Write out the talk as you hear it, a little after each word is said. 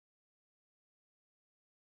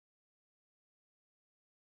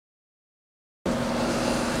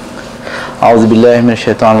أعوذ بالله من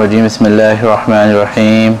الشيطان الرجيم بسم الله الرحمن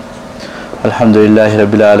الرحيم الحمد لله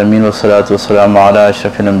رب العالمين والصلاة والسلام على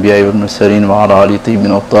أشرف الأنبياء والمرسلين وعلى آله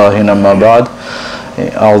الطيبين الطاهرين أما بعد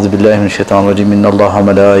أعوذ بالله من الشيطان الرجيم إن الله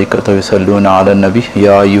وملائكته يصلون على النبي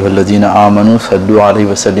يا أيها الذين آمنوا صلوا عليه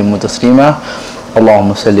وسلموا تسليما اللهم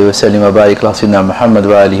صل وسلم وبارك على سيدنا محمد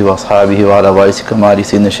وآله وأصحابه وعلى وارث كمال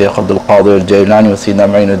سيدنا الشيخ عبد القادر الجيلاني وسيدنا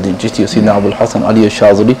معين الدين الچشتي وسيدنا أبو الحسن علي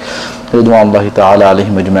الشاذلي رضوان الله تعالى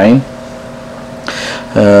عليهم أجمعين.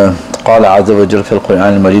 قال عز وجل في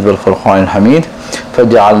القرآن المجيد والفرقان الحميد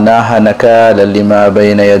فجعلناها نكالا لما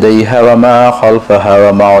بين يديها وما خلفها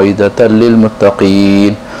وموعظة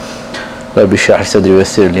للمتقين رب اشرح لي صدري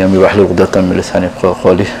ويسر لي أمري واحلل عقدة من لساني يفقهوا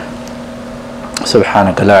قولي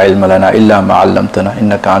سبحانك لا علم لنا إلا ما علمتنا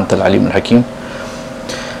إنك أنت العليم الحكيم.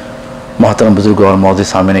 محترم بزرگوں اور معزز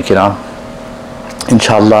سامعین کرام،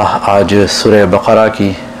 انشاءاللہ آج سورہ بقرہ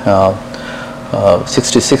کی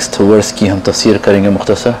 66 ورس کی ہم تفسیر کریں گے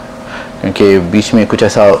مختصر، کیونکہ بیچ میں کچھ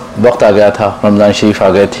ایسا وقت آ گیا تھا، رمضان شریف آ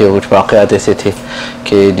گئے تھے، کچھ واقعات ایسے تھے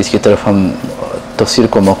کہ جس کی طرف ہم تفسیر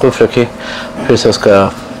کو موقوف رکھے، پھر سے اس کا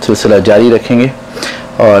سلسلہ جاری رکھیں گے.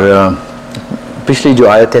 اور پچھلی جو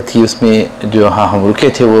آیتیں تھی اس میں جو ہم رکے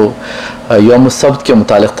تھے وہ یوم السبت کے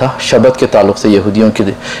متعلق تھا، شبت کے تعلق سے یہودیوں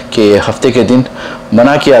کے ہفتے کے دن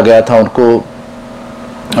منع کیا گیا تھا ان کو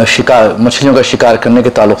مچھلیوں کا شکار کرنے کے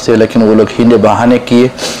تعلق سے، لیکن وہ لوگ ہیلے بہانے کیے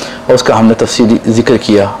اور اس کا ہم نے تفصیلی ذکر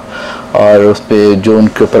کیا، اور اس پہ جو ان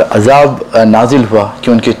کے اوپر عذاب نازل ہوا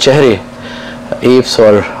کہ ان کے چہرے ایپس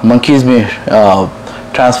اور منکیز میں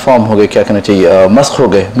ٹرانسفارم ہو گئے، کیا کہنا چاہیے، مسخ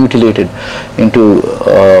ہو گئے، میوٹیلیٹڈ انٹو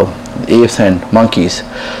ایپس اینڈ منکیز.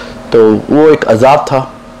 تو وہ ایک عذاب تھا.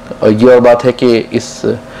 اور یہ اور بات ہے کہ اس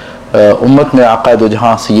امت میں عقائد و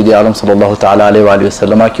جہاں سید عالم صلی اللہ تعالیٰ علیہ وآلہ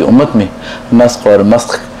وسلم کی امت میں مسخ اور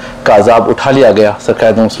مسخ کا عذاب اٹھا لیا گیا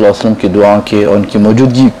سرکار صلی اللہ علیہ وسلم کی دعاؤں کے اور ان کی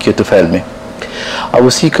موجودگی کے طفیل میں. اب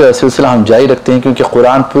اسی کا سلسلہ ہم جاری رکھتے ہیں کیونکہ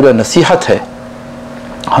قرآن پورا نصیحت ہے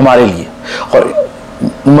ہمارے لیے اور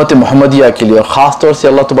امت محمدیہ کے لیے، اور خاص طور سے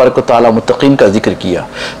اللہ تبارک و تعالیٰ متقین کا ذکر کیا.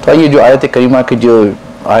 تو یہ جو آیت کریمہ کی جو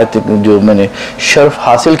آیت جو میں نے شرف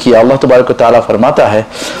حاصل کیا، اللہ تبارک و تعالیٰ فرماتا ہے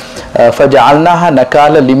فَجَعَلْنَاهَا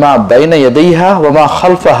نَكَالًا لِمَا بَيْنَ يَدَيْهَا وَمَا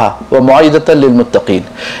خَلْفَهَا وَمَوْعِظَةً لِلْمُتَّقِينَ.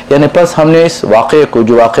 یعنی پس ہم نے اس واقعے کو،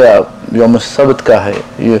 جو واقعہ یوم السبت کا ہے،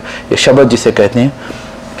 یہ شبت جسے کہتے ہیں،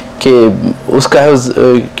 کہ اس کا ہے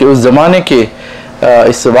کہ اس زمانے کے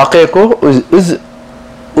اس واقعے کو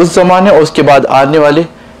اس زمانے اور اس کے بعد آنے والے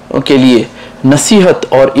کے لیے نصیحت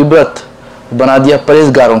اور عبرت بنا دیا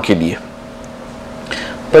پرہیزگاروں کے لیے.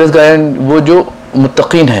 پرہیزگار وہ جو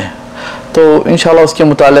متقین ہیں. تو انشاءاللہ اس کے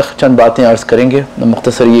متعلق چند باتیں عرض کریں گے.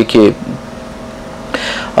 مختصر یہ کہ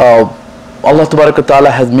اللہ تبارک و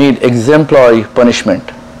تعالیٰ has made exemplary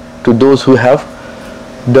punishment to those who have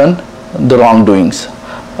done the wrongdoings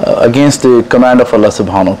against the command of Allah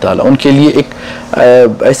subhanahu wa ta'ala. ان کے لیے ایک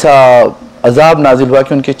ایسا عذاب نازل ہوا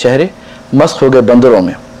کہ ان کے چہرے مسخ ہو گئے بندروں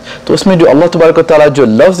میں. تو اس میں جو اللہ تبارک و تعالیٰ جو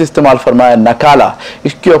لفظ استعمال فرمایا نکالا،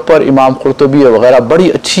 اس کے اوپر امام قرطبی وغیرہ بڑی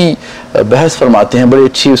اچھی بحث فرماتے ہیں، بڑی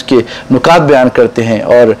اچھی اس کے نکات بیان کرتے ہیں.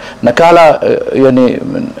 اور نکالا یعنی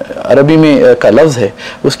عربی میں کا لفظ ہے،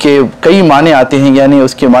 اس کے کئی معنی آتے ہیں. یعنی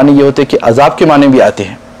اس کے معنی یہ ہوتے ہیں کہ عذاب کے معنی بھی آتے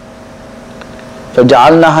ہیں.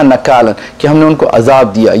 فَجَعَلْنَاهَا نَكَالًا کہ ہم نے ان کو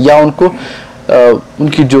عذاب دیا، یا ان کو ان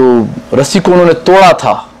کی جو رسی کو انہوں نے توڑا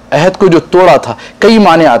تھا، عہد کو جو توڑا تھا. کئی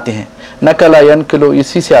معنی آتے ہیں. نکلا ینکلو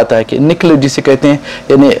اسی سے آتا ہے کہ نکل جسے کہتے ہیں،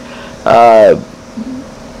 یعنی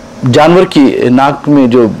جانور کی ناک میں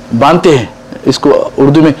جو باندھتے ہیں، اس کو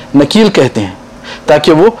اردو میں نکیل کہتے ہیں،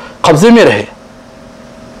 تاکہ وہ قبضے میں رہے.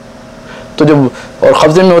 تو جب اور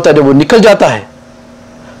قبضے میں ہوتا ہے، جب وہ نکل جاتا ہے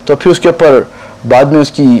تو پھر اس کے اوپر بعد میں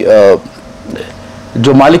اس کی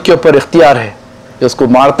جو مالک کے اوپر اختیار ہے، یا اس کو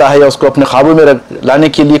مارتا ہے یا اس کو اپنے قابو میں لانے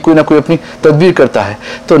کے لیے کوئی نہ کوئی اپنی تدبیر کرتا ہے.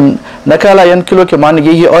 تو نکالا ینکلو کے معنی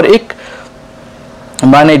یہی ہے. اور ایک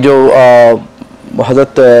معنی جو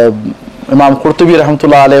حضرت امام قرطبی رحمۃ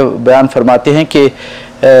اللہ علیہ بیان فرماتے ہیں کہ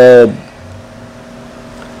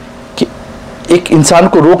ایک انسان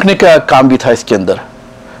کو روکنے کا کام بھی تھا اس کے اندر.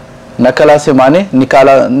 نکلا سے معنی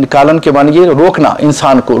نکالن کے معنی یہ روکنا،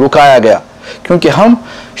 انسان کو رکایا گیا، کیونکہ ہم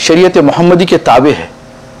شریعت محمدی کے تابع ہیں.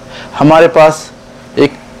 ہمارے پاس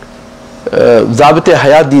ایک ضابط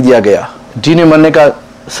حیات دے دیا گیا، جینے مرنے کا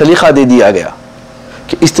سلیقہ دے دیا گیا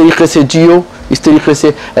کہ اس طریقے سے جیو، اس طریقے سے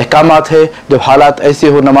احکامات ہے. جب حالات ایسے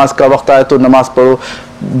ہو، نماز کا وقت آئے تو نماز پڑھو.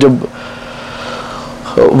 جب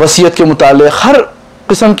وصیت کے متعلق ہر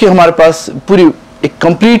قسم کی ہمارے پاس پوری ایک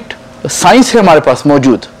کمپلیٹ سائنس ہے ہمارے پاس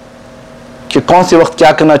موجود کہ کون سے وقت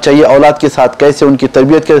کیا کرنا چاہیے، اولاد کے ساتھ کیسے ان کی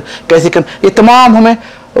تربیت کیسے کرنا. یہ تمام ہمیں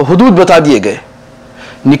حدود بتا دیے گئے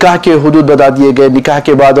निकाह के हुदूद बता दिए गए, निकाह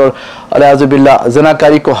के बाद और अलियाज़ु बिल्लाह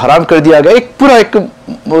ज़नाकारी को हराम कर दिया गया। एक पूरा एक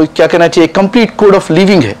क्या कहना चाहिए कंप्लीट कोड ऑफ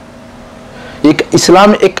लिविंग है। एक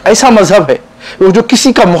इस्लाम एक ऐसा मजहब है जो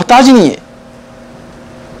किसी का मोहताज नहीं है,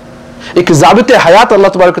 एक ज़ाबित हयात अल्लाह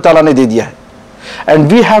तबारक व तआला ने दे दिया है।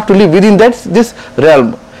 And we have to live with in this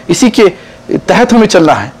realm, इसी के तहत हमें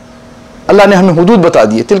चलना है। अल्लाह ने हमें हुदूद बता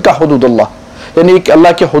दिए, तिलका हुदूद अल्लाह, यानी एक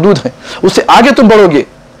अल्लाह के हुदूद हैं, उससे आगे तुम बढ़ोगे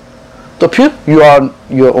तो फिर यू आर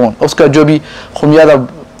योर ओन। उसका जो भी खुमियादा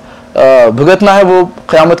भुगतना है वो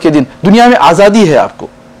क़यामत के दिन। दुनिया में आज़ादी है आपको,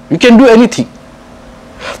 यू कैन डू एनीथिंग।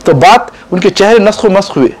 तो बात उनके चेहरे नस्ख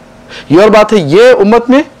मस्ख हुए। ये और बात है ये उम्मत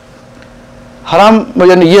में हराम,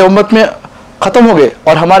 यानी ये उम्मत में ख़त्म हो गए।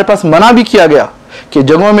 और हमारे पास मना भी किया गया कि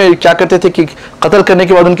जगहों में क्या करते थे कि कत्ल करने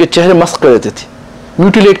के बाद उनके चेहरे मस्ख कर देते थे,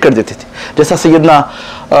 म्यूटिलेट कर देते थे। जैसा सैयदना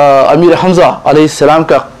अमीर हमजा अलैहिस्सलाम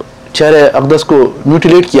का चेहरे अक़दस को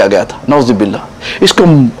म्यूटिलेट किया गया था, नऊज़ु बिल्लाह। इसको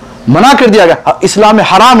मना कर दिया गया। इस्लाम में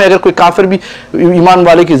हराम है अगर कोई काफिर भी ईमान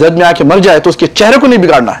वाले की जद में आके मर जाए तो उसके चेहरे को नहीं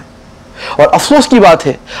बिगाड़ना है। और अफसोस की बात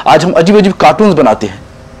है आज हम अजीब अजीब कार्टून्स बनाते हैं,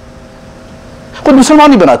 खुद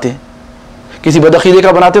मुसलमान ही बनाते हैं, किसी बदअकीदे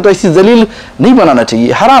का बनाते हैं तो ऐसी जलील नहीं बनाना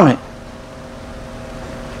चाहिए, हराम है।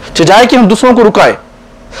 चाहे कि हम दूसरों को रुकाए,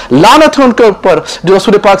 लानत है उनके ऊपर जो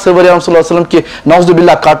रसूल पाक सल्लल्लाहु अलैहि वसल्लम के नऊज़ु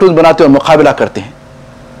बिल्लाह कार्टून बनाते हैं और मुकाबला करते हैं।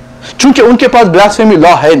 चूंकि उनके पास ब्लास्फेमी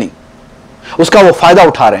लॉ है नहीं, उसका वो फायदा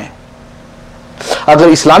उठा रहे हैं। अगर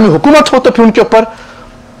इस्लामी हुकूमत हो तो फिर उनके ऊपर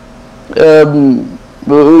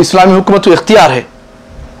इस्लामी हुकूमत को इख्तियार है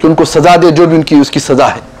कि उनको सजा दे जो भी उनकी उसकी सजा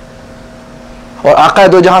है। और आका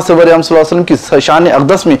दो जहां सल्लल्लाहु अलैहि वसल्लम की शान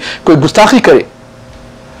अक़दस में कोई गुस्ताखी करे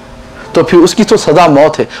तो फिर उसकी तो सजा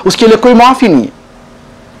मौत है, उसके लिए कोई माफी नहीं है।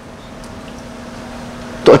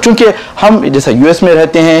 तो चूंकि हम जैसा यूएस में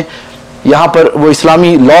रहते हैं, यहां पर वो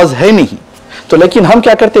इस्लामी लॉज है नहीं, तो लेकिन हम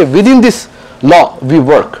क्या करते हैं, with in this law we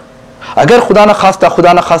work. अगर खुदा न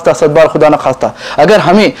खास्ता सदबार खुदा न खास्ता अगर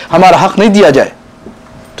हमें हमारा हक नहीं दिया जाए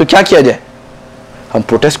तो क्या किया जाए, हम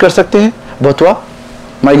प्रोटेस्ट कर सकते हैं, बतवा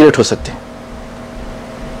माइग्रेट हो सकते हैं,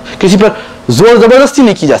 किसी पर जोर जबरदस्ती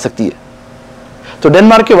नहीं की जा सकती है। तो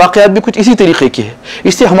डेनमार्क के वाकयात भी कुछ इसी तरीके के हैं।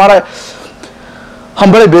 इससे हम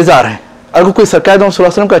बड़े बेजार हैं। अगर कोई सरकार सल्लल्लाहु अलैहि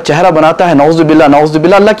वसल्लम का चेहरा बनाता है, नऊज़ु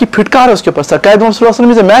बिल्लाह अल्लाह की फिटकार है उसके ऊपर। सरकार सल्लल्लाहु अलैहि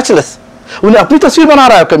वसल्लम इज अ मैचलेस, उन्हें अपनी तस्वीर बना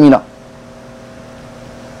रहा है कमीना,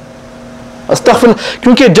 अस्तग़फिर।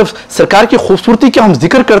 क्योंकि जब सरकार की खूबसूरती का हम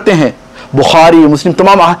जिक्र करते हैं, बुखारी मुस्लिम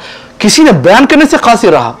तमाम किसी ने बयान करने से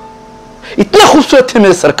कासिर रहा, इतने खूबसूरत थे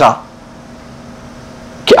मेरे सरकार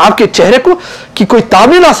कि आपके चेहरे को कि कोई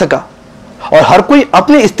ताब ना सका। और हर कोई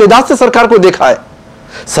अपने इस्तेदाद से सरकार को देखा है,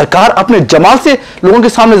 सरकार अपने जमाल से लोगों के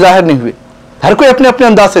सामने जाहिर नहीं हुए, हर कोई अपने अपने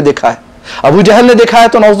अंदाज से देखा है। अबू जहल ने देखा है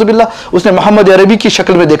तो नऊज़ु बिल्लाह उसने मोहम्मद अरबी की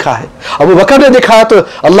शक्ल में देखा है, अबू बकर ने देखा है तो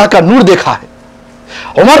अल्लाह का नूर देखा है,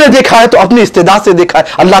 उमर ने देखा है तो अपनी इस्तेदाद से देखा है,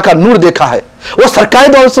 अल्लाह का नूर देखा है। वो सरकार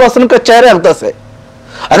सल्लल्लाहु अलैहि वसल्लम का चेहरे अक़दस है।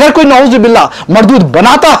 अगर कोई नऊज़ु बिल्लाह मरदूद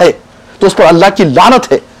बनाता है तो उस पर अल्लाह की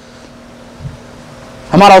लानत है।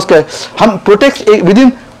 हमारा उसका हम protect with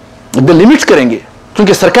in the limits करेंगे,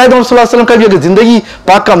 क्योंकि सरकार सल्लल्लाहु अलैहि वसल्लम का भी अगर जिंदगी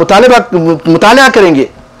पाक का मुतालिया करेंगे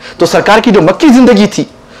तो सरकार की जो मक्की जिंदगी थी,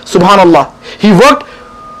 सुभान अल्लाह, he worked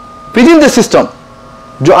with in the system.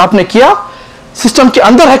 जो आपने किया सिस्टम के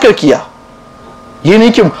अंदर रहकर किया, ये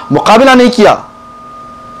नहीं कि मुकाबला नहीं किया।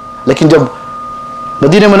 लेकिन जब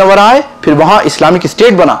मदीना मुनव्वरा आए, फिर वहां इस्लामिक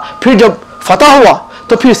स्टेट बना, फिर जब फतह हुआ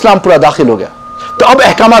तो फिर इस्लाम पूरा दाखिल हो गया, तो अब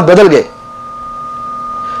अहकामात बदल गए।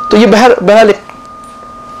 तो ये बहरहाल एक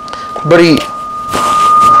बड़ी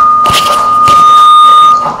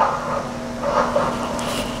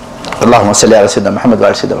अल्लाहुम्मा सल्ली अला सय्यिदिना मुहम्मद व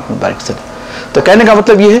अला सय्यिदिना मुहम्मद बारिक वसल्लम। तो कहने का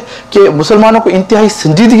मतलब ये है कि मुसलमानों को इंतहाई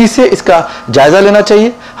संजीदगी से इसका जायजा लेना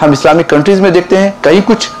चाहिए। हम इस्लामिक कंट्रीज में देखते हैं कहीं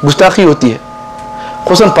कुछ गुस्ताखी होती है,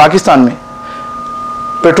 खुसूसन पाकिस्तान में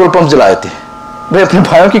पेट्रोल पंप जलाए थे, भाई अपने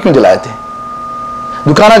भाइयों की क्यों जलाए थे,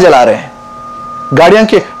 दुकाना जला रहे हैं, गाड़ियों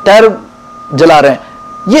के टायर जला रहे हैं,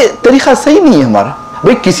 ये तरीका सही नहीं है हमारा।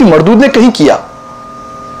 भाई किसी मरदूद ने कहीं किया,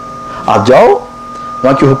 आप जाओ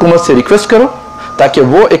वहां की हुकूमत से रिक्वेस्ट करो ताकि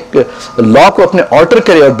वो एक लॉ को अपने ऑल्टर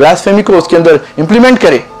करे और ब्लास्फेमी को उसके अंदर इंप्लीमेंट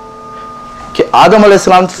करे कि आदम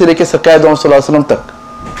अलैहिस्सलाम से लेकर सरकार सल्लल्लाहु अलैहि वसल्लम तक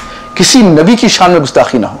किसी नबी की शान में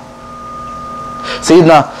गुस्ताखी ना हो।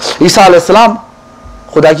 सैयदना ईसा अलैहिस्सलाम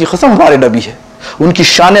खुदा की कसम हमारे नबी है, उनकी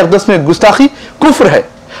शान अक़दस में गुस्ताखी कुफ्र है।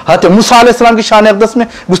 हज़रत मूसा अलैहिस्सलाम की शान अक़दस में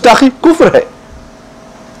गुस्ताखी कुफ्र है।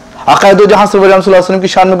 आका दो जहां सल्लल्लाहु अलैहि वसल्लम की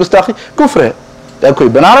शान में गुस्ताखी कुफ्र है। अगर कोई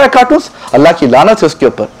बना रहा है कार्टून्स, अल्लाह की लानत है उसके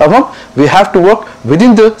ऊपर। अब हम we have to work with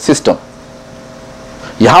in the system.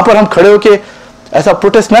 यहां पर हम खड़े होकर ऐसा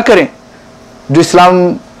प्रोटेस्ट ना करें जो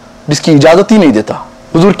इस्लाम जिसकी इजाजत ही नहीं देता।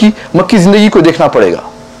 हुजूर की मक्की जिंदगी को देखना पड़ेगा।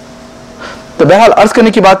 तो बहरहाल अर्ज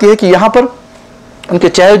करने की बात यह है कि यहाँ पर उनके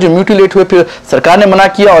चेहरे जो म्यूटिलेट हुए, फिर सरकार ने मना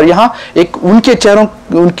किया, और यहाँ एक उनके चेहरों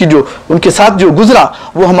उनके साथ जो गुजरा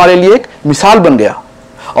वो हमारे लिए एक मिसाल बन गया।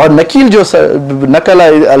 और नकील जो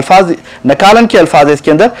नकालन के अल्फाज है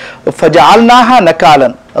इसके अंदर, फजअलनाहा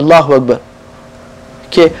नकालन, अल्लाहु अकबर,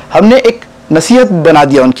 कि हमने एक नसीहत बना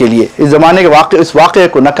दिया उनके लिए। इस ज़माने के इस वाक़े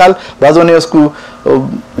को नकाल बाज़ों ने उसको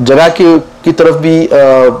जगह की तरफ भी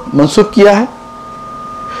मंसूब किया है,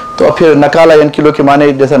 तो फिर नकाला यानी किलो के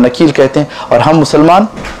माने जैसा नकील कहते हैं। और हम मुसलमान,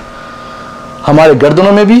 हमारे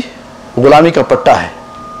गर्दनों में भी गुलामी का पट्टा है,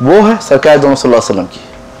 वो है सरकार दो सल्लल्लाहु अलैहि वसल्लम की।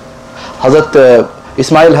 हज़रत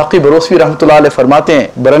इस्माइल हक़ी बरोसवी रहमतुल्लाह अलैह फरमाते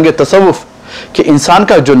हैं बरंगे तसव्वुफ़ कि इंसान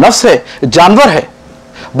का जो नफ्स है जानवर है,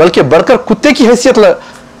 बल्कि बढ़कर कुत्ते की हैसियत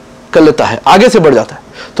कर लेता है, आगे से बढ़ जाता है।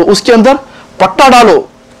 तो उसके अंदर पट्टा डालो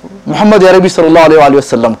मोहम्मद अरबी सल्लल्लाहु अलैहि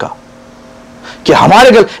वसल्लम का, कि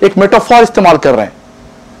हमारे गल एक मेटाफॉर इस्तेमाल कर रहे हैं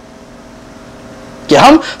कि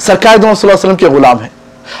हम सरकार दो सल्लल्लाहु अलैहि वसल्लम के गुलाम हैं।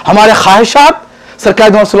 हमारे ख्वाहिशात सरकार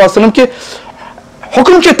दो सल्लल्लाहु अलैहि वसल्लम के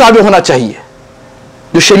हुक्म के ताबे होना चाहिए,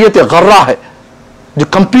 जो शरीयत गर्रा है, जो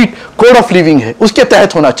कंप्लीट कोड ऑफ लिविंग है, उसके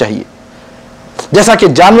तहत होना चाहिए। जैसा कि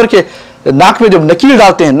जानवर के नाक में जब नकील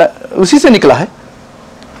डालते हैं उसी से निकला है,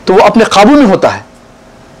 तो वो अपने काबू में होता है।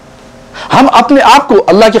 हम अपने आप को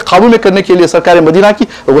अल्लाह के काबू में करने के लिए सरकार मदीना की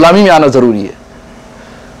गुलामी में आना जरूरी है।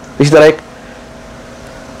 इसी तरह एक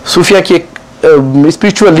सूफिया की एक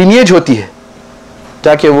स्पिरिचुअल लीनिएज होती है,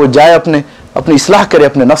 ताकि वो जाए अपनी इस्लाह करे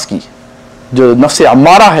अपने नफ्स की, जो नफ्स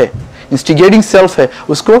अम्मारा है, इंस्टिगेटिंग सेल्फ है,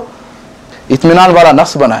 उसको इत्मीनान वाला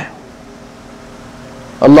नफ्स बनाए।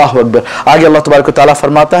 अल्लाह अकबर। आगे अल्लाह तबारक व तआला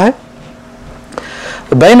फरमाता है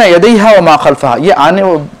बैना यदैहा व मा खल्फहा, ये आने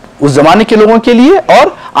उस जमाने के लोगों के लिए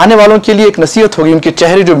और आने वालों के लिए एक नसीहत होगी। उनके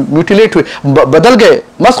चेहरे जो म्यूटिलेट हुए, बदल गए,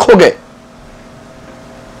 मस्ख हो गए,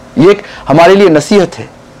 ये एक हमारे लिए नसीहत है।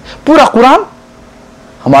 पूरा कुरान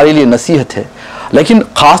हमारे लिए नसीहत है, लेकिन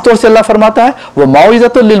खास तौर से अल्लाह फरमाता है वह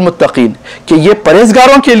मौइज़तुल लिल मुत्तकीन, कि ये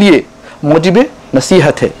परहेजगारों के लिए मौजिब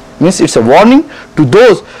नसीहत है। Means it's a warning to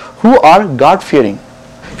those who are God fearing,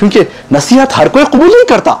 क्योंकि नसीहत हर कोई कबूल नहीं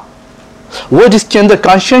करता। वो जिसके अंदर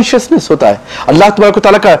कॉन्शियसनेस होता है, अल्लाह तबारक व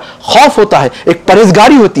तआला का खौफ होता है, एक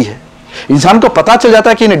परहेजगारी होती है। इंसान को पता चल जाता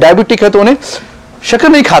है कि इन्हें डायबिटिक है तो उन्हें शक्कर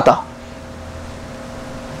नहीं खाता,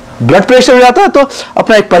 ब्लड प्रेशर हो जाता है तो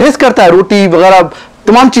अपना एक परहेज करता है, रोटी वगैरह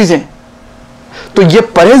तमाम चीजें। तो ये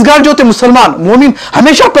परहेजगार जो थे मुसलमान मोमिन,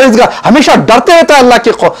 हमेशा परहेजगार, हमेशा डरते रहता है अल्लाह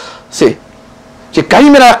के खौफ से कि कहीं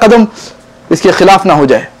मेरा कदम इसके खिलाफ ना हो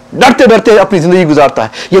जाए, डरते डरते अपनी जिंदगी गुजारता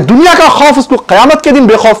है। ये दुनिया का खौफ उसको क़यामत के दिन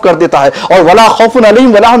बेखौफ कर देता है, और वला खौफुन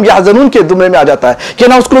अलैहिम वला हम यहज़नून के जुमरे में आ जाता है कि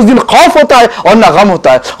ना उसको उस दिन खौफ होता है और ना गम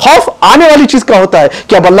होता है। खौफ आने वाली चीज का होता है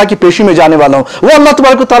कि अब अल्लाह की पेशी में जाने वाला हूं, वो अल्लाह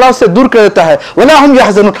तबारक व तआला उससे दूर कर देता है। वला हम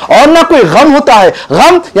यहज़नून, और ना कोई गम होता है।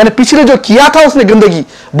 गम यानी पिछले जो किया था उसने गंदगी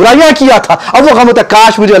बुराइयां किया था, अब वो गम होता है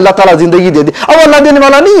काश मुझे अल्लाह ताला जिंदगी दे दे। अब अल्लाह देने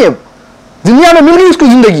वाला नहीं है, दुनिया में मिल गई उसको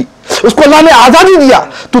जिंदगी, उसको अल्लाह ने आजादी दिया,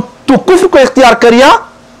 तू कुफ्र को इख्तियार कर या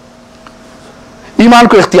ईमान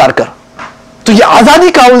को इख्तियार कर। तो ये आजादी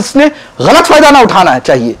का उसने गलत फायदा ना उठाना है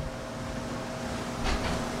चाहिए।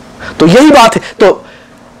 तो यही बात है। तो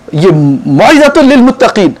ये मौइज़तुल लिल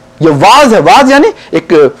मुत्तकीन, ये वाज है। वाज यानी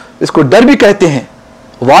एक, इसको डर भी कहते हैं।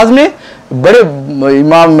 वाज में बड़े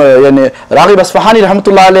इमाम यानी राग़िब अस्फ़हानी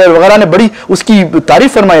रहमतुल्लाह अलैह वगैरह ने बड़ी उसकी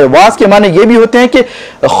तारीफ फरमाई है। वाज के माने ये भी होते हैं कि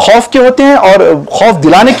खौफ के होते हैं और खौफ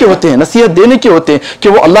दिलाने के होते हैं, नसीहत देने के होते हैं कि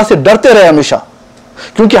वो अल्लाह से डरते रहे हमेशा,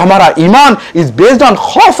 क्योंकि हमारा ईमान इज बेस्ड ऑन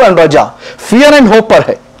खौफ and Raza, fear and hope पर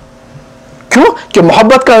है। क्यों कि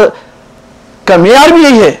मोहब्बत का मेयार भी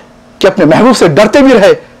यही है कि अपने महबूब से डरते भी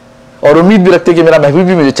रहे और उम्मीद भी रखते कि मेरा महबूब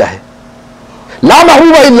भी मुझे चाहे। ला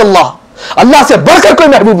महबूबा इल्लल्लाह, अल्लाह से बढ़कर कोई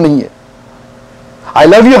महबूब नहीं है। I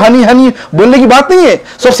love you Honey Honey बोलने की बात नहीं है।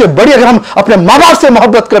 सबसे बड़ी, अगर हम अपने माँ बाप से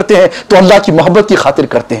मोहब्बत करते हैं तो अल्लाह की मोहब्बत की खातिर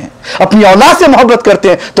करते हैं, अपनी औलाद से मोहब्बत करते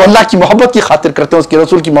हैं तो अल्लाह की मोहब्बत की खातिर करते हैं, उसके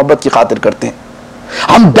रसूल की मोहब्बत की खातिर करते हैं।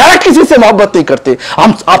 हम डायरेक्ट किसी से मोहब्बत नहीं करते।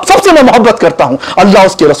 हम आप सबसे मैं मोहब्बत करता हूं, अल्लाह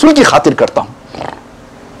उसके रसूल की खातिर करता हूं।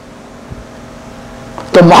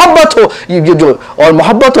 तो मोहब्बत हो ये जो, और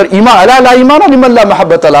मोहब्बत और ईमान, अला ईमान लिमन ला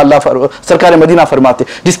मोहब्बत अल्लाह सरकार मदीना फरमाते,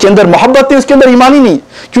 जिसके अंदर मोहब्बत है उसके अंदर ईमान ही नहीं,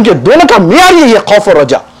 क्योंकि दोनों का मेयार यही है, खौफ और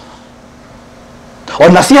रजा।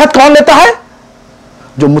 और नसीहत कौन लेता है?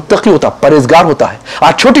 जो मुत्तकी होता, परहेजगार होता है।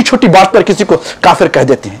 आज छोटी छोटी बात पर किसी को काफिर कह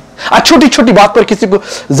देते हैं, आज छोटी छोटी बात पर किसी को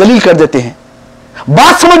जलील कर देते हैं,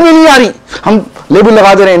 बात समझ में नहीं आ रही, हम लेबल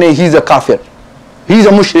लगा दे रहे हैं, नहीं ही इज अ काफिर, he is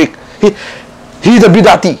a मुशरिक, he is a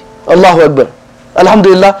बिदाती। अल्लाहु अकबर।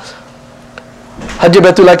 अल्हम्दुलिल्लाह हज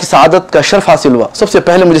बैतुल्लाह की सआदत का शर्फ हासिल हुआ, सबसे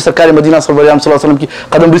पहले मुझे सरकार मदीना सल्लल्लाहु अलैहि वसल्लम की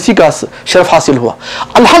कदम रसी का शर्फ हासिल हुआ।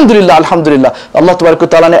 अल्हम्दुलिल्लाह अल्हम्दुलिल्लाह, अल्लाह तबारक व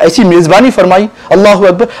तआला ने ऐसी मेज़बानी फरमाई, अल्लाहु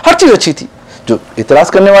अकबर, हर चीज़ अच्छी थी। जो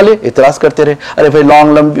इतराज़ करने वाले इतराज़ करते रहे, अरे भाई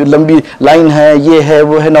लॉन्ग लंबी लाइन है, ये है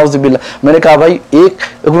वो है, नाउज़ुबिल्लाह। मैंने कहा भाई एक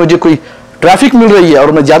मुझे कोई ट्रैफिक मिल रही है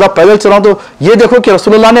और मैं ज़्यादा पैदल चल रहा हूँ, तो ये देखो कि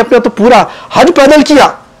रसूलुल्लाह ने अपना तो पूरा हज पैदल किया,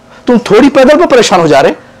 तुम थोड़ी पैदल पर परेशान हो जा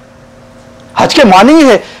रहे। हज के मानी ही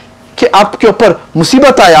है कि आपके ऊपर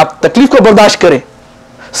मुसीबत आए, आप तकलीफ को बर्दाश्त करें,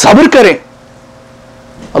 सब्र करें।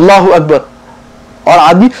 अल्लाहु अकबर। और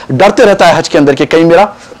आदमी डरते रहता है हज के अंदर कि कहीं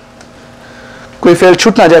मेरा कोई फेल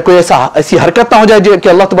छूट ना जाए, कोई ऐसी हरकत ना हो जाए कि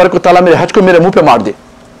अल्लाह तबारक व तआला मेरे हज को मेरे मुंह पे मार दे।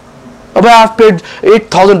 अब I have paid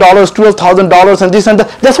 $8,000 $12,000 and this and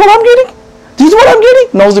that, that's what I'm getting, this is what I'm getting,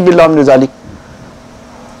 नाउज़ुबिल्लाह मिन ज़ालिक।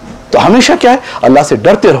 तो हमेशा क्या है, अल्लाह से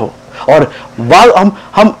डरते रहो। और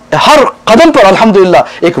हम हर कदम पर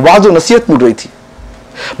अल्हम्दुलिल्लाह एक वाज़ व नसीहत मिल रही थी।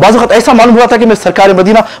 बाज़ वक़्त ऐसा मालूम हुआ था कि मैं सरकार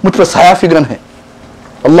मदीना मुझ पर साया फिक्रन है।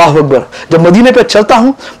 अल्लाह अकबर। जब मदीने पे चलता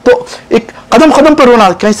हूं तो एक कदम कदम पर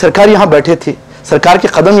रोना, कहीं सरकार यहां बैठे थे, सरकार के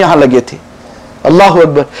कदम यहां लगे थे। अल्लाह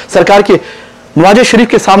अकबर। सरकार के नवाजे शरीफ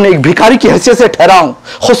के सामने एक भिखारी की हैसियत से ठहरा हूं।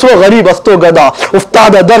 खुसरो गरीब अस्तो गदा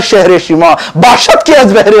उफ्ताद दर शहर शिमा बाशत के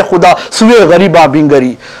अज बहरे खुदा सुए गरीबा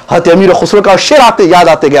बिंगरी। हत अमीर खुसरो का शेर आते याद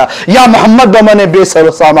आते गया, या मोहम्मद बमने बेसर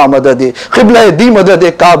सामा मदद क़िबला दी मदद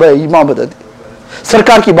काबा इमा मदद।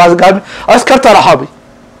 सरकार की बाज़गाह में अर्ज करता रहा भी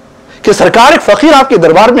कि सरकार एक फकीर आपके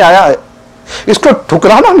दरबार में आया है, इसको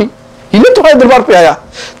ठुकराना नहीं, इन्हें तुम्हारे दरबार पे आया,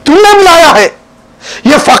 तुमने बुलाया है,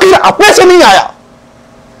 ये फकीर अपने से नहीं आया,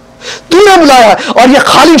 तुमने बुलाया है, और ये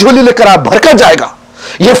खाली झोली लेकर आप भरकर जाएगा।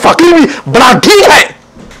 ये फकीर भी बड़ा ढीठ है,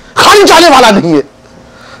 खाली जाने वाला नहीं है।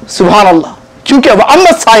 सुभान अल्लाह। क्योंकि वह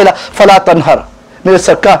अम्मत साइला फला तनहर, मेरे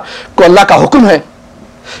सरकार को अल्लाह का हुक्म है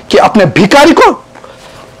कि अपने भिखारी को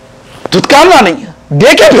धुतकारना नहीं,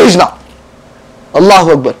 दे के भेजना। अल्लाह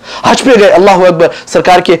अकबर। हज पे गए, अल्लाह अकबर,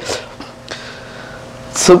 सरकार के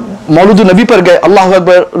मौलूद नबी पर गए, अल्लाह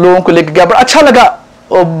अकबर, लोगों को लेकर गया, बड़ा अच्छा लगा।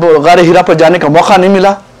 और गारे हिरा पर जाने का मौका नहीं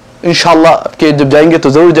मिला, इंशाअल्लाह कि जब जाएंगे तो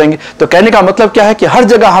जरूर जाएंगे। तो कहने का मतलब क्या है कि हर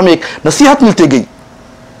जगह हमें एक नसीहत मिलती गई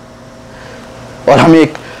और हमें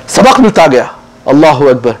एक सबक मिलता गया। अल्लाह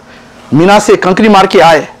अकबर। मीना से कंकरी मार के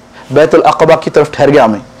आए, बैतुल अक़बा की तरफ ठहर गया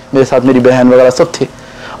मैं, मेरे साथ मेरी बहन वगैरह सब थे।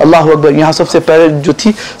 अल्लाह अकबर। यहाँ सबसे पहले जो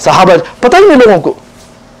थी सहाबा, पता ही नहीं लोगों को,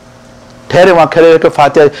 ठहरे वहां खड़े रहकर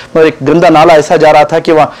फातिहा, मगर एक गंदा नाला ऐसा जा रहा था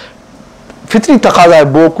कि वहां फितरी तकाजा है,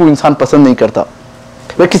 बो को इंसान पसंद नहीं करता।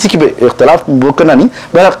 वह किसी की इख्तलाफ वो करना नहीं,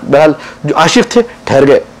 बहरहाल जो आशिक थे ठहर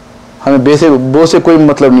गए, हमें बो से कोई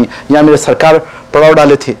मतलब नहीं। यहाँ मेरे सरकार पड़ाव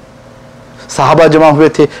डाले थे, सहाबा जमा हुए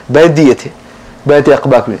थे, बैत दिए थे बैत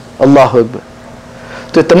अक़बा में। अल्लाह अकबर।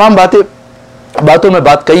 तो तमाम बातों में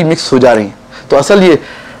बात कई मिक्स हो जा रही हैं। तो असल ये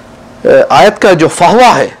आयत का जो फहवा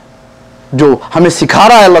है, जो हमें सिखा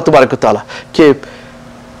रहा है अल्लाह तबारक व तआला कि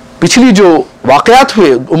पिछली जो वाक़यात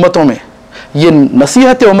हुए उम्मतों में, ये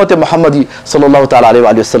नसीहत उम्मत मोहम्मदी सल्लल्लाहु तआला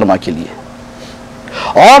अलैहि वसल्लम के लिए,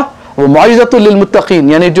 और वो मौइज़तुल लिल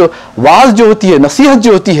मुत्तक़ीन, यानी जो वाज़ जो होती है, नसीहत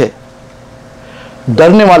जो होती है,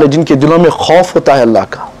 डरने वाले जिनके दिलों में खौफ होता है अल्लाह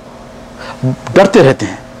का, डरते रहते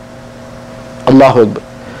हैं। अल्लाह अकबर।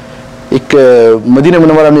 एक मदीना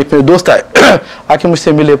मुनव्वरा में एक मेरे दोस्त आए, आके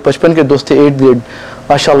मुझसे मिले, बचपन के दोस्त थे, 8th ग्रेड,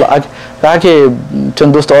 माशाल्लाह। कहा कि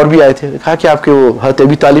चंद दोस्त और भी आए थे, कहा कि आपके वो हज़रत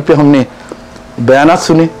अबी तालिब पे हमने बयानात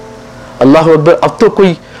सुने। अल्लाह अकबर। अब तो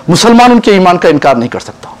कोई मुसलमान उनके ईमान का इनकार नहीं कर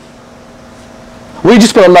सकता, वही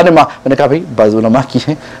जिस पर अल्लाह ने माँ। मैंने कहा भाई बाज़ उलमा की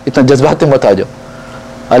हैं, इतना जज्बात मत आ जाओ,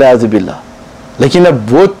 अलियाज़ु बिल्लाह। लेकिन अब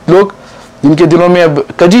वो लोग जिनके दिलों में अब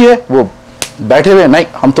कजी है, वो बैठे हुए, नहीं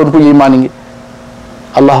हम तो उनको यही मानेंगे।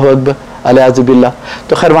 अल्लाह अकबर, अलियाज़ु बिल्लाह।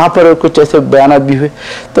 तो खैर वहाँ पर कुछ ऐसे बयानात भी हुए,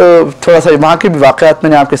 तो थोड़ा सा वहाँ के भी वाक़यात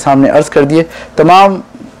मैंने आपके सामने अर्ज़ कर दिए। तमाम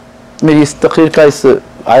मेरी इस तकरीर का, इस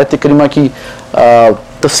आयत करीमा की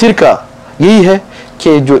तफसीर का यही है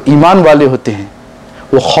कि जो ईमान वाले होते हैं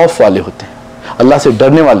वो खौफ वाले होते हैं, अल्लाह से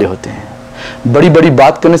डरने वाले होते हैं, बड़ी बड़ी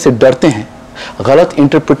बात करने से डरते हैं, गलत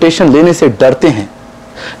इंटरप्रिटेशन लेने से डरते हैं,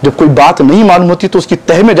 जब कोई बात नहीं मालूम होती तो उसकी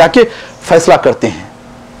तह में जाके फैसला करते हैं,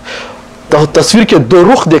 तो तस्वीर के दो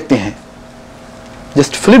रुख देखते हैं,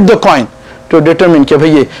 just flip the coin to determine कि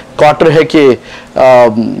भाई ये क्वार्टर है कि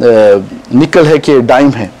निकल है कि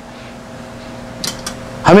डाइम है।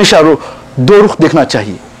 हमेशा दो रुख देखना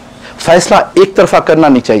चाहिए, फैसला एक तरफा करना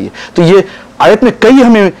नहीं चाहिए। तो ये आयत में कई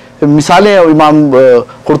हमें मिसालें इमाम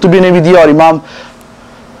कुर्तुबी ने भी दिया और इमाम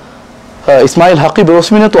इस्माइल हक़ी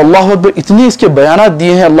बरोस्मी ने, तो अल्लाह अकबर इतनी इसके बयानात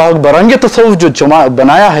दिए हैं। अल्लाह अकबर रंग तसव्वुफ जो जमा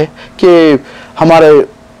बनाया है कि हमारे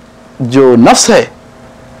जो नफ्स है,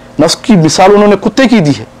 नफ्स की मिसाल उन्होंने कुत्ते की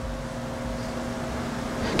दी है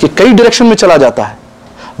کہ کئی ڈائریکشن میں چلا جاتا ہے,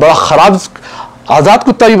 بڑا خراب آزاد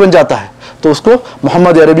کتا بھی بن جاتا ہے, تو اس کو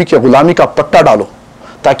محمد عربی کے غلامی کا پٹا ڈالو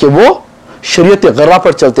تاکہ وہ شریعت غرہ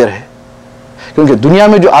پر چلتے رہے, کیونکہ دنیا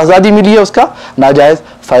میں جو آزادی ملی ہے اس کا ناجائز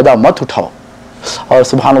فائدہ مت اٹھاؤ. اور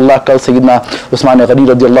سبحان اللہ, کل سیدنا عثمان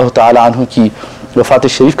غنی رضی اللہ تعالی عنہ کی وفات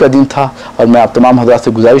شریف کا دن تھا, اور میں آپ تمام حضرات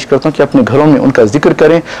سے گزارش کرتا ہوں کہ اپنے گھروں میں ان کا ذکر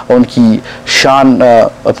کریں اور ان کی شان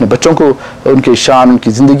اپنے بچوں کو ان کے شان, ان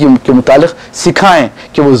کی زندگی کے متعلق سکھائیں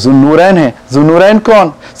کہ وہ ذوالنورین ہیں. ذوالنورین کون؟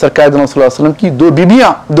 سرکار صلی اللہ علیہ وسلم کی دو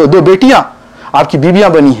بیٹیاں آپ کی بیویاں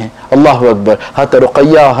بنی ہیں. اللہ اکبر. حضرت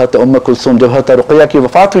رقیہ, حضرت ام کلثوم, جب حضرت رقیہ کی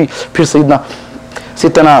وفات ہوئی پھر سیدنا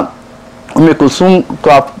ام کلثوم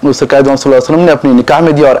کو آپ سرکار صلی اللہ علیہ وسلم نے اپنے نکاح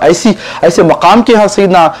میں دیا, اور ایسے مقام کے ہاں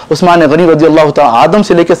سیدنا عثمان غنی رضی اللہ تعالیٰ, آدم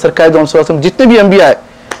سے لے کے سرکار صلی اللہ علیہ وسلم جتنے بھی انبیاء ہیں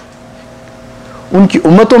ان کی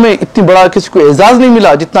امتوں میں اتنی بڑا کسی کو اعزاز نہیں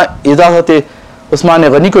ملا جتنا اعزاز حضرت عثمان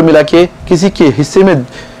غنی کو ملا کہ کسی کے حصے میں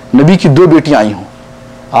نبی کی 2 بیٹیاں آئی ہوں.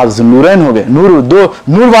 آپ ذوالنورین ہو گئے,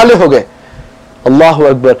 نور والے ہو گئے. اللہ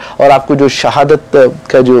اکبر. اور آپ کو جو شہادت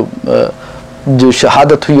کا جو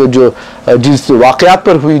شہادت ہوئی, جو جس واقعات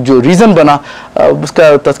پر ہوئی, جو ریزن بنا, اس کا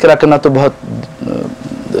تذکرہ کرنا تو بہت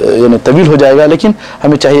یعنی طویل ہو جائے گا, لیکن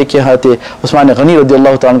ہمیں چاہیے کہ حضرت عثمان غنی رضی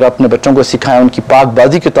اللہ تعالیٰ عنہ اپنے بچوں کو سکھائیں. ان کی پاک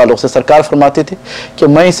بازی کے تعلق سے سرکار فرماتے تھے کہ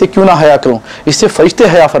میں اسے کیوں نہ حیا کروں, اس سے فرشتے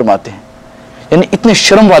حیا فرماتے ہیں. یعنی اتنے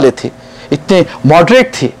شرم والے تھے, اتنے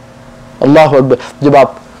ماڈریٹ تھے. اللہ اکبر. جب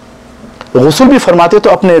آپ غسل بھی فرماتے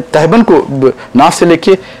تو اپنے تہبند کو ناف سے لے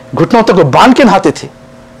کے گھٹنوں تک باندھ کے نہاتے تھے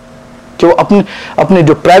کہ وہ اپنے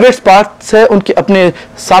جو پرائیویٹ پارٹس ہیں ان کے اپنے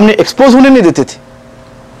سامنے ایکسپوز ہونے نہیں دیتے تھے.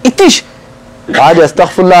 آج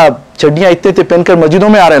استغفر اللہ چڈیاں اتنے پہن کر مسجدوں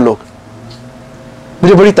میں آ رہے ہیں لوگ,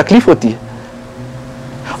 مجھے بڑی تکلیف ہوتی ہے.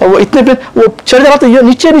 اور وہ اتنے وہ چڑھ جا رہا تو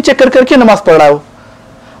نیچے کر کے نماز پڑھ رہا ہے وہ.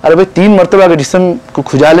 ارے بھائی 3 مرتبہ اگر جسم کو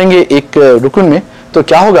کھجا لیں گے ایک رکن میں تو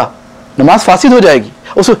کیا ہوگا؟ نماز فاسد ہو جائے گی.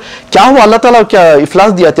 اس کو کیا ہوا؟ اللہ تعالیٰ کیا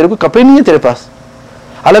افلاس دیا؟ تیرے کو کپڑے نہیں ہے تیرے پاس.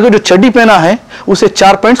 حالانکہ جو چڈی پہنا ہے اسے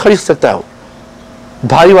 4 پوائنٹ خرید سکتا ہے. وہ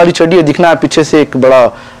بھاری والی چڈی ہے, دکھنا ہے پیچھے سے ایک بڑا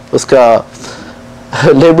اس کا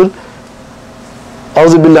لیبل.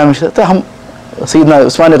 اعوذ باللہ من الشیطان. ہم سیدنا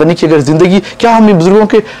عثمان غنی کی اگر زندگی, کیا ہم بزرگوں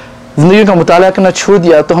کے زندگی کا مطالعہ کرنا چھوڑ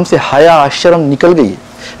دیا تو ہم سے حیا شرم نکل گئی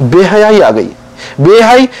ہے, بے حیائی آ گئی. بے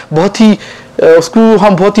حیائی بہت ہی, اس کو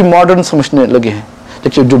ہم بہت ہی ماڈرن سمجھنے لگے ہیں.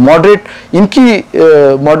 لیکن جو ماڈریٹ ان کی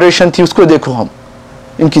ماڈریشن تھی اس کو دیکھو, ہم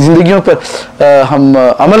ان کی زندگیوں پر ہم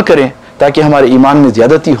عمل کریں تاکہ ہمارے ایمان میں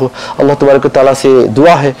زیادتی ہو. اللہ تبارک و تعالیٰ سے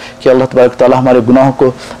دعا ہے کہ اللہ تبارک و تعالیٰ ہمارے گناہوں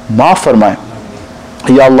کو معاف فرمائے.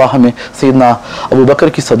 یا اللہ ہمیں سیدنا ابو بکر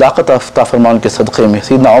کی صداقت عطا فرمائے ان کے صدقے میں,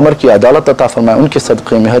 سیدنا عمر کی عدالت عطا فرمائے ان کے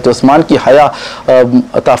صدقے میں, حضرت عثمان کی حیا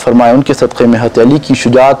عطا فرمائے ان کے صدقے میں, حضرت علی کی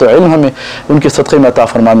شجاعت اور علم ہمیں ان کے صدقے میں عطا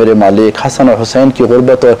فرمائے میرے مالک, حسن اور حسین کی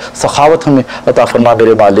غربت اور سخاوت ہمیں عطا فرمائے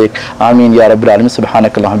میرے مالک. آمین یا رب العالمین.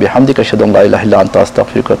 سبحانک اللہم بحمدک اشہد ان لا الہ الا انت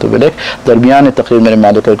استغفرک و اتوب الیک. درمیان تقریر میرے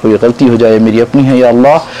مالک اگر کوئی غلطی ہو جائے میری اپنی ہے, یا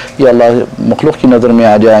اللہ مخلوق کی نظر میں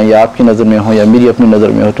آ جائیں یا آپ کی نظر میں ہو یا میری اپنی نظر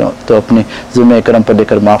میں ہو تو اپنے ذمہ کرم پر لے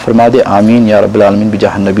کر معاف فرما دے. آمین یا رب العالمین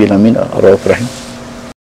بجاہ النبی الامین الرؤوف الرحیم.